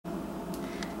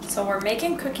So we're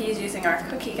making cookies using our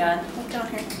cookie gun. Look down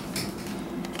here.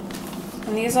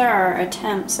 And these are our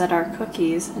attempts at our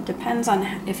cookies. It depends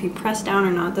on if you press down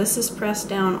or not. This is pressed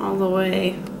down all the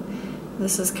way.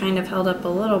 This is kind of held up a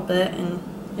little bit, and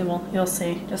you'll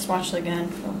see. Just watch the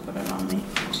gun. Don't put it on me.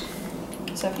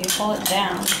 So if you hold it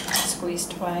down, squeeze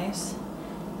twice.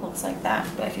 Looks like that.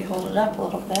 But if you hold it up a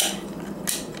little bit,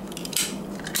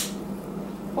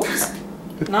 oops,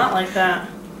 not like that.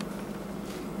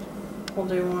 We'll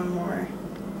do one more.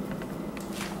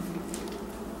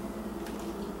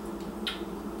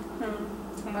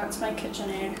 And that's my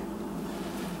KitchenAid.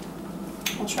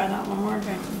 I'll try that one more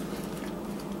again.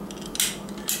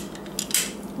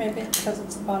 Maybe it's because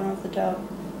it's the bottom of the dough.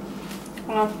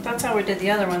 Well, that's how we did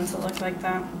the other ones that look like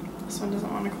that. This one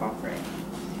doesn't want to cooperate.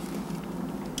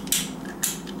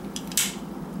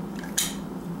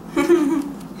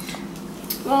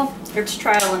 Well, it's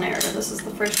trial and error. This is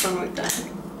the first one we've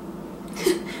done.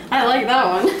 I like that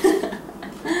one.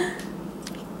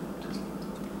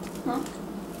 Well,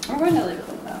 I'm going to leave it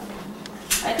like that.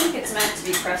 I think it's meant to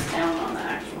be pressed down on the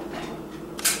actual thing.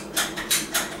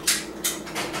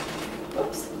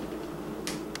 Whoops.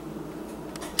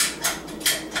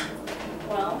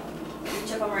 Well,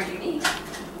 each of them are unique.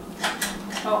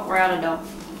 Oh, we're out of dough.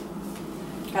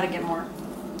 Gotta get more.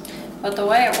 But the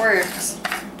way it works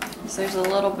is there's a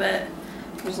little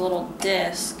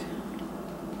disc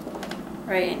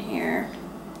right in here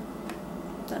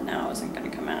that now isn't going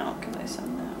to come out because I said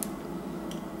that.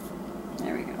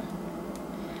 There we go.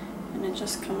 And it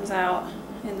just comes out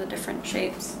in the different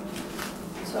shapes.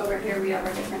 So over here we have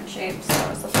our different shapes. That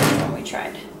was the first one we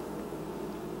tried.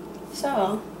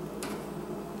 So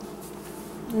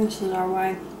this is our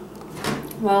way.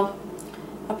 Well,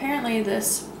 apparently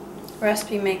this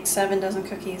recipe makes 7 dozen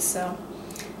cookies, so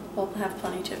we'll have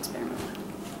plenty to experiment with.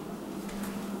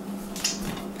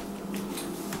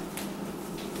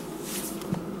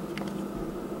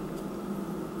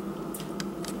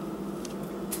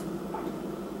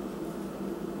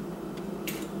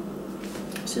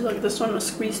 See, look, this one was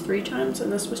squeezed 3 times, and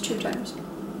this was 2 times,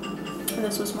 and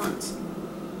this was once.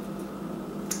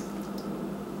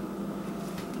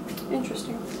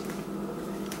 Interesting.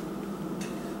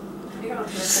 You don't have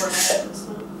to record this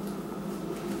one.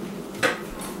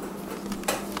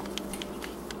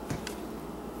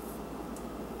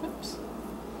 Oops.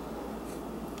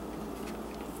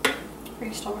 Are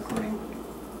you still recording?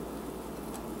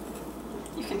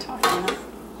 You can talk, you know.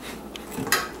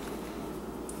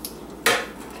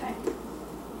 Okay.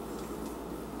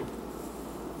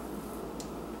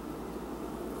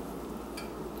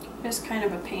 It's kind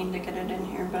of a pain to get it in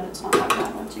here, but it's not that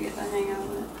bad once you get the hang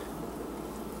of it.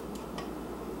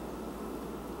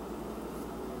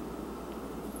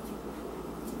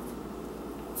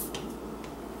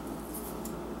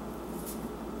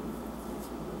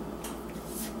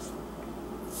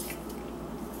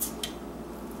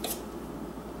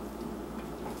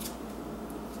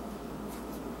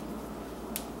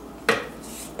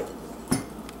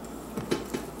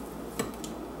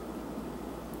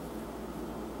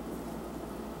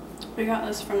 We got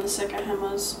this from the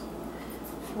Sikahema's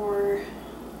for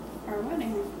our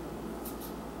wedding.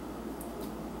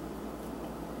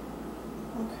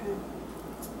 Okay,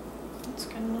 that's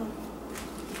good enough.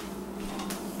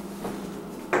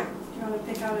 Do you want to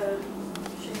pick out a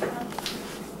shape pen?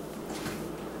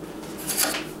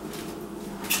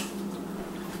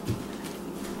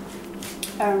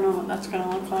 I don't know what that's going to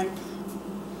look like.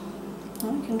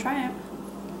 Well, we can try it.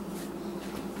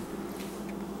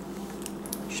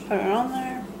 Just put it on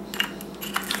there,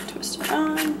 twist it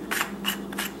on. Turn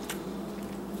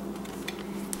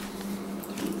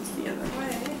this the other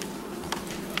way.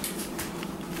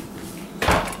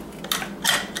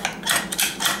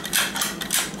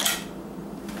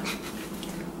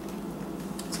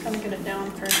 Just gonna get it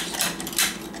down first.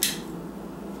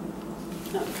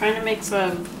 Now it kind of makes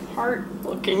a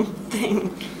heart-looking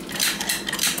thing.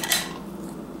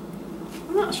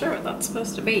 I'm not sure what that's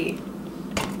supposed to be.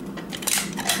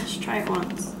 Let's try it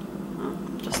once. Oh,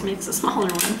 it just makes a smaller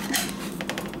one.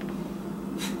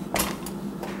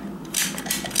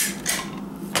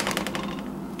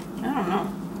 I don't know.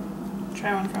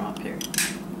 Try one from up here.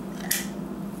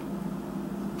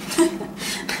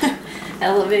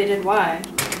 Elevated Y.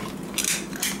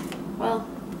 Well,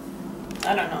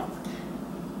 I don't know.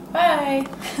 Bye!